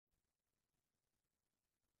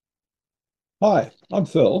Hi, I'm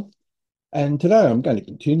Phil, and today I'm going to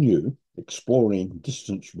continue exploring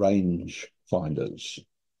distance range finders.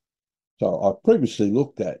 So I've previously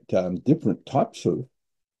looked at different types of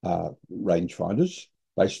range finders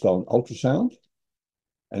based on ultrasound.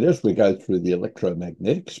 And as we go through the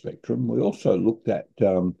electromagnetic spectrum, we also looked at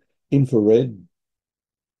infrared,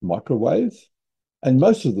 microwave, and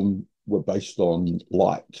most of them were based on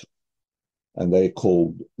light, and they're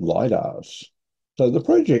called LIDARs. So the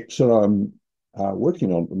projects that I'm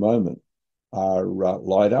working on at the moment are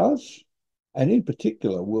LIDARs, and in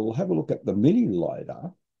particular, we'll have a look at the mini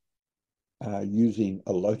LIDAR using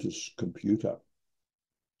a Lotus computer.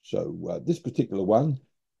 So this particular one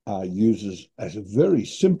uses as a very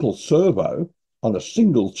simple servo on a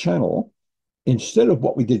single channel instead of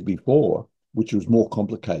what we did before, which was more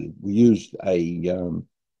complicated. We used a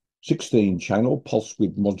 16 channel pulse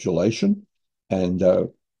width modulation, and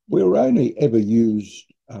we were only ever used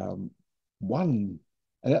one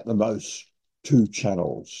and at the most two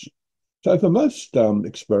channels. So for most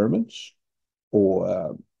experiments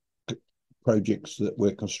or projects that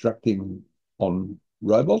we're constructing on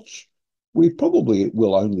robots, we probably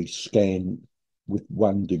will only scan with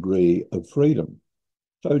 1 degree of freedom.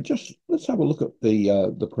 So just let's have a look at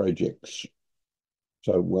the projects.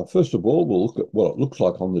 So first of all, we'll look at what it looks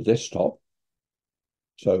like on the desktop.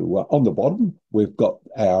 So on the bottom, we've got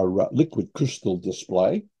our liquid crystal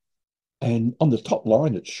display. And on the top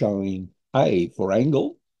line, it's showing A for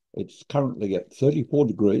angle. It's currently at 34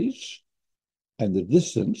 degrees. And the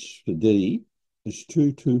distance for D is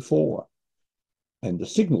 224. And the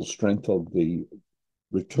signal strength of the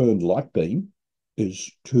returned light beam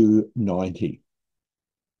is 290.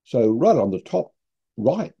 So right on the top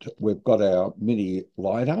right, we've got our mini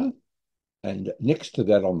LIDAR. And next to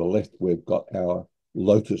that on the left, we've got our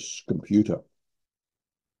Lotus computer.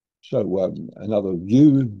 So another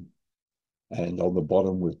view, and on the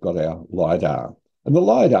bottom, we've got our LIDAR. And the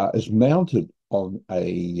LIDAR is mounted on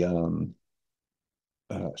a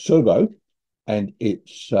servo, and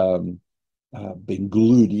it's been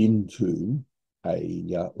glued into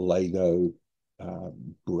a Lego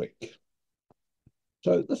brick.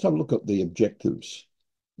 So let's have a look at the objectives.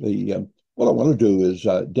 What I want to do is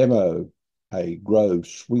demo a Grove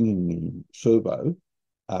swinging servo,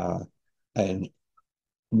 and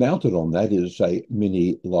mounted on that is a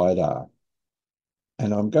mini LIDAR.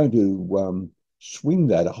 And I'm going to swing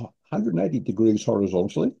that 180 degrees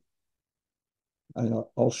horizontally. And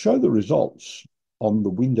I'll show the results on the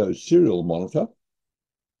Windows Serial monitor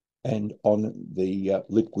and on the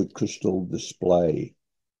liquid crystal display.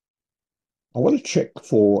 I want to check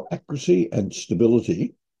for accuracy and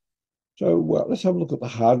stability. So let's have a look at the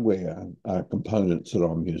hardware components that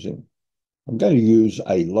I'm using. I'm going to use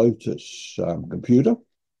a Lotus computer,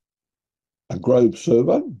 a Grove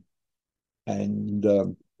servo, and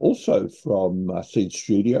also from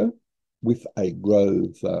Keyestudio with a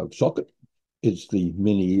Grove socket is the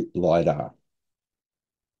mini LIDAR.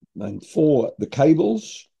 And for the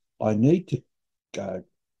cables, I need to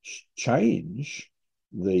change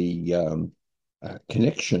the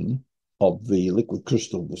connection of the liquid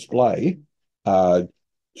crystal display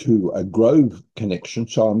to a Grove connection.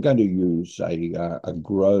 So I'm going to use a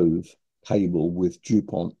Grove cable with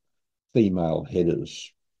DuPont female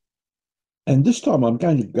headers. And this time I'm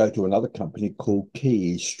going to go to another company called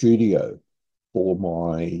Keyestudio for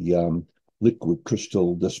my liquid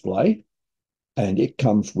crystal display. And it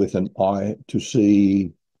comes with an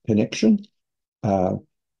I2C connection.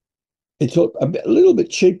 It's a little bit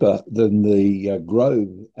cheaper than the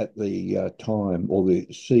Grove at the time, or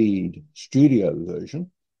the Seed Studio version.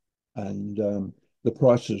 And the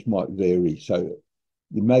prices might vary. So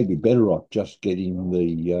you may be better off just getting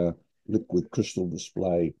the liquid crystal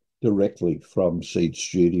display directly from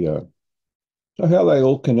Keyestudio. So how are they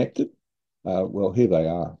all connected? Well, here they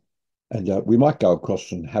are. And we might go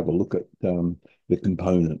across and have a look at the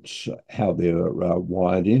components, how they're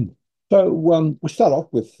wired in. So we start off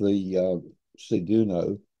with the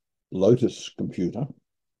Arduino Lotus computer.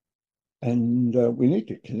 And we need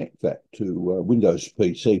to connect that to Windows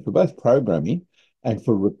PC for both programming and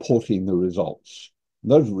for reporting the results.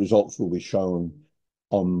 And those results will be shown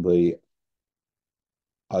on the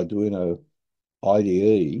Arduino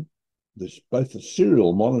IDE, both the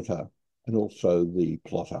serial monitor and also the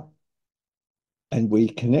plotter. And we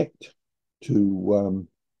connect to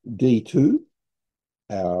D2,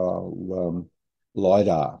 our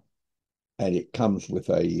LIDAR, and it comes with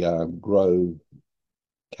a Grove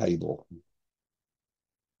cable.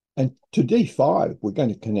 And to D5, we're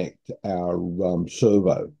going to connect our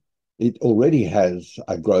servo. It already has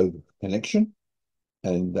a Grove connection,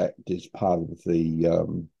 and that is part of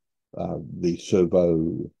the the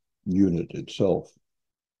servo unit itself.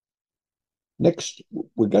 Next,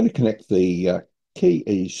 we're going to connect the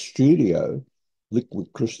Keyestudio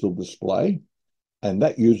liquid crystal display, and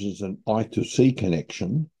that uses an I2C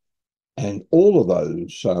connection, and all of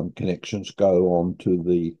those connections go on to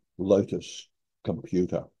the Lotus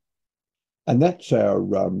computer. And that's our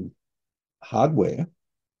hardware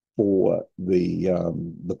for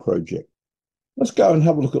the project. Let's go and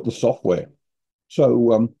have a look at the software.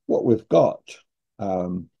 So what we've got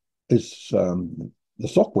is the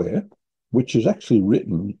software, which is actually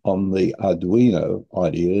written on the Arduino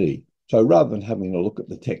IDE. So rather than having a look at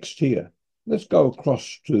the text here, let's go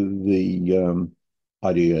across to the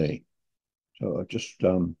IDE. So I'm just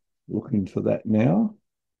looking for that now.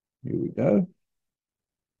 Here we go.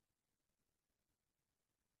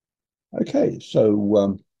 Okay,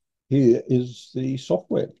 so here is the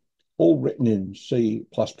software, all written in C++,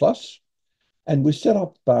 and we set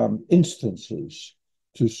up instances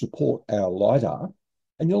to support our LIDAR.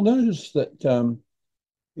 And you'll notice that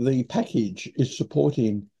the package is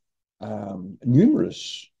supporting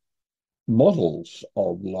numerous models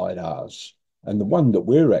of LIDARs. And the one that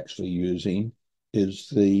we're actually using is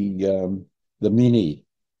the Mini.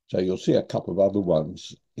 So you'll see a couple of other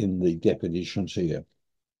ones in the definitions here.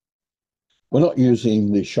 We're not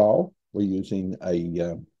using the shell. We're using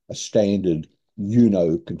a standard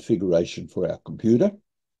UNO configuration for our computer.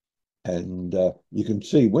 And you can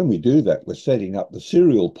see when we do that, we're setting up the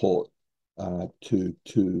serial port to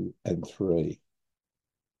 2 and 3.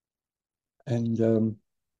 And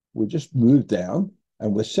we just move down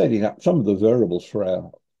and we're setting up some of the variables for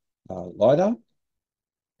our LIDAR.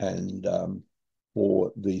 And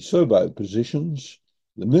for the servo positions,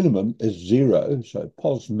 the minimum is 0. So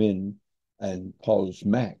pos min and pos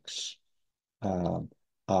max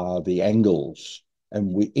are the angles,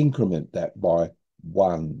 and we increment that by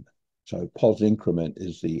 1. So pos increment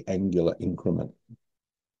is the angular increment.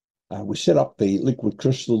 We set up the liquid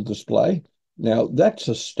crystal display. Now that's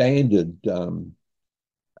a standard from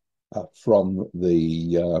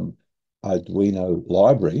the Arduino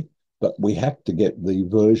library, but we have to get the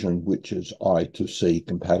version which is I2C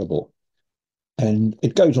compatible. And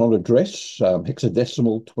it goes on address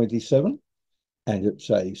hexadecimal 27, and it's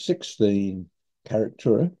a 16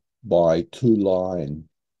 character by 2-line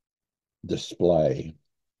display.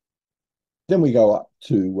 Then we go up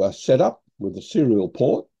to setup with the serial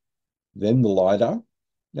port, then the LIDAR.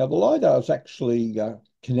 Now the LIDAR is actually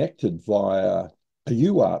connected via a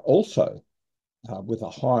UART also with a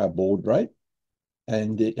higher baud rate,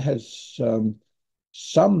 and it has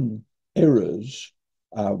some errors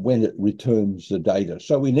when it returns the data.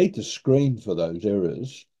 So we need to screen for those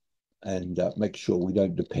errors and make sure we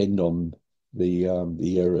don't depend on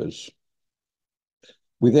the errors.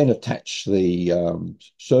 We then attach the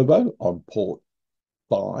servo on port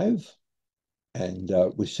 5, and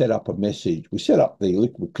we set up a message. We set up the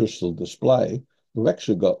liquid crystal display. We've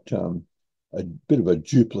actually got a bit of a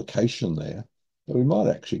duplication there. So we might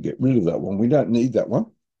actually get rid of that one. We don't need that one.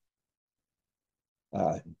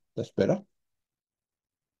 That's better.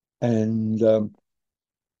 And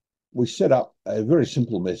we set up a very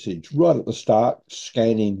simple message right at the start,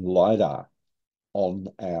 scanning LIDAR on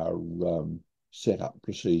our setup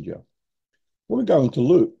procedure. When we go into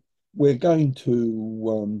loop, we're going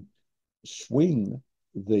to swing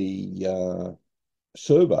the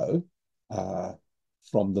servo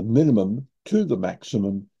from the minimum to the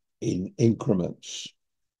maximum in increments.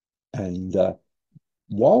 And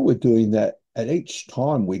while we're doing that, at each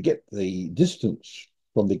time we get the distance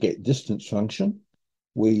from the get distance function,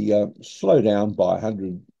 we slow down by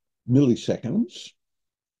 100 milliseconds.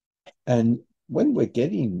 And when we're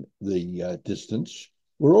getting the distance,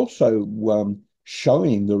 we're also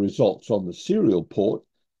showing the results on the serial port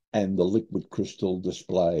and the liquid crystal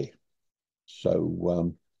display.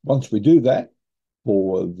 So once we do that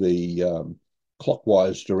for the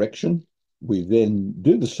clockwise direction, we then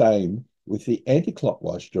do the same with the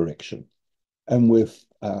anti-clockwise direction. And we're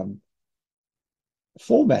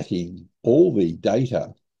formatting all the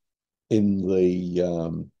data in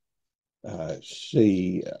the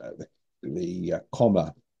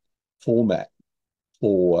comma format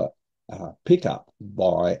for pickup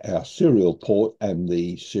by our serial port and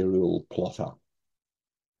the serial plotter.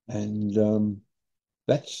 And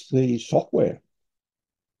that's the software.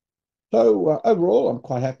 So overall, I'm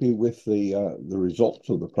quite happy with the results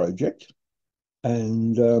of the project.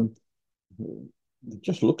 And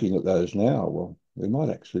just looking at those now, well, we might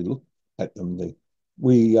actually look at them.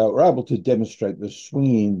 We were able to demonstrate the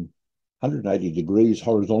swinging 180 degrees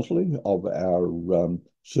horizontally of our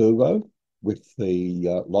servo with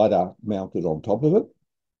the LIDAR mounted on top of it.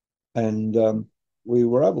 And we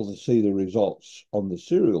were able to see the results on the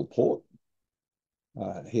serial port.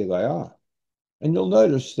 Here they are. And you'll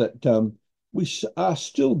notice that we are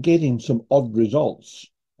still getting some odd results.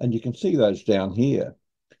 And you can see those down here.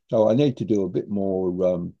 So I need to do a bit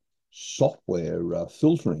more software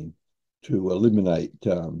filtering to eliminate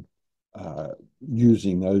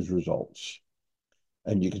using those results.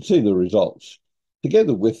 And you can see the results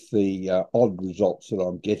together with the odd results that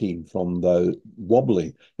I'm getting from the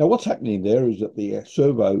wobbling. Now, what's happening there is that the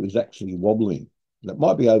servo is actually wobbling. It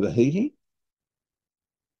might be overheating,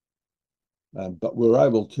 but we're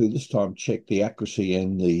able to this time check the accuracy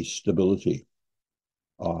and the stability.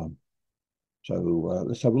 So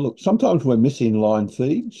let's have a look. Sometimes we're missing line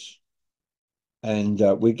feeds, and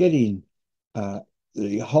we're getting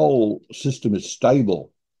the whole system is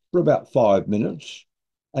stable for about 5 minutes,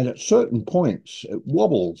 and at certain points it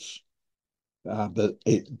wobbles, but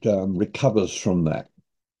it recovers from that.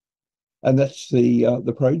 And that's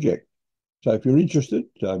the project. So if you're interested,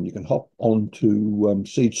 you can hop on to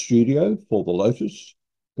Keyestudio for the Lotus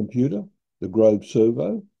computer, the Grove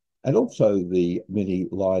servo, and also the mini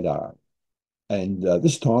LIDAR. And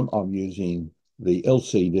this time I'm using the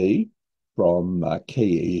LCD from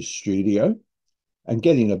Keyestudio and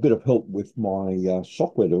getting a bit of help with my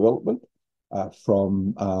software development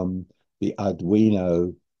from the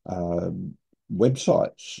Arduino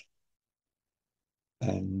websites.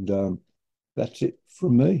 And that's it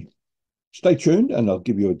from me. Stay tuned and I'll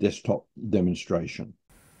give you a desktop demonstration.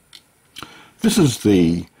 This is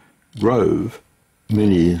the Grove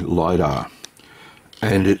Mini LIDAR,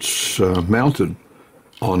 and it's mounted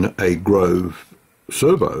on a Grove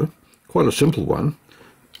servo, quite a simple one,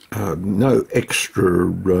 no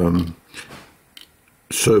extra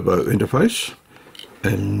servo interface,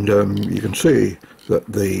 and you can see that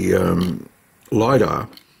the LIDAR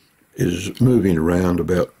is moving around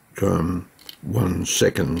about 1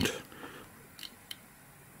 second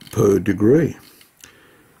per degree.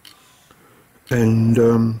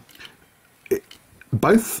 And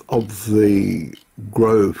both of the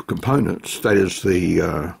Grove components, that is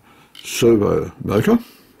the servo motor,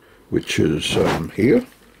 which is here,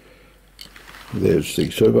 there's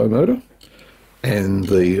the servo motor, and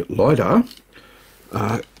the LIDAR,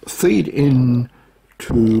 feed in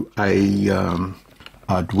to a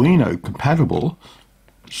Arduino compatible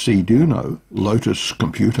Arduino Lotus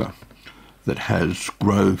computer that has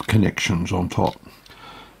Grove connections on top.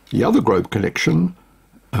 The other Grove connection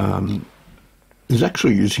is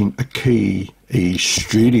actually using a Keyestudio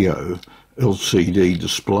LCD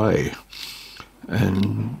display,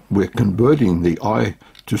 and we're converting the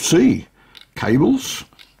I2C cables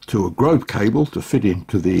to a Grove cable to fit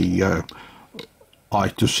into the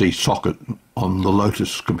I2C socket on the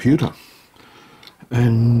Lotus computer.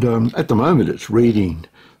 And at the moment it's reading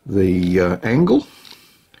the angle,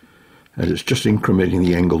 and it's just incrementing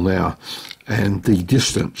the angle now, and the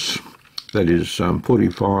distance, that is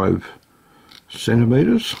 45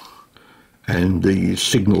 centimeters, and the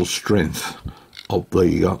signal strength of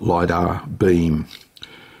the LIDAR beam.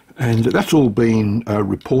 And that's all been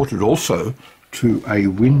reported also to a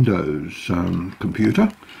Windows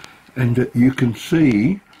computer, and you can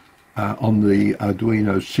see on the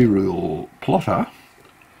Arduino Serial plotter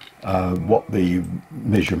what the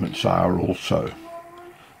measurements are also.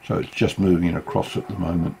 So it's just moving across at the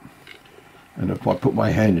moment. And if I put my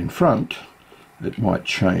hand in front, it might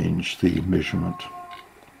change the measurement.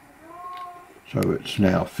 So it's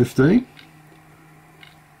now 15.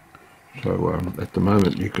 So at the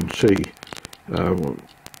moment you can see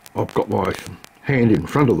I've got my hand in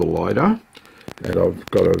front of the LIDAR, and I've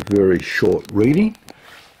got a very short reading,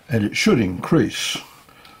 and it should increase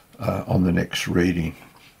on the next reading.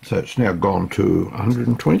 So it's now gone to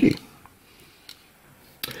 120.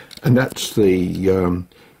 And that's the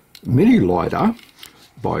mini LIDAR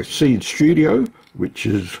by Keyestudio, which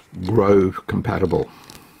is Grove compatible.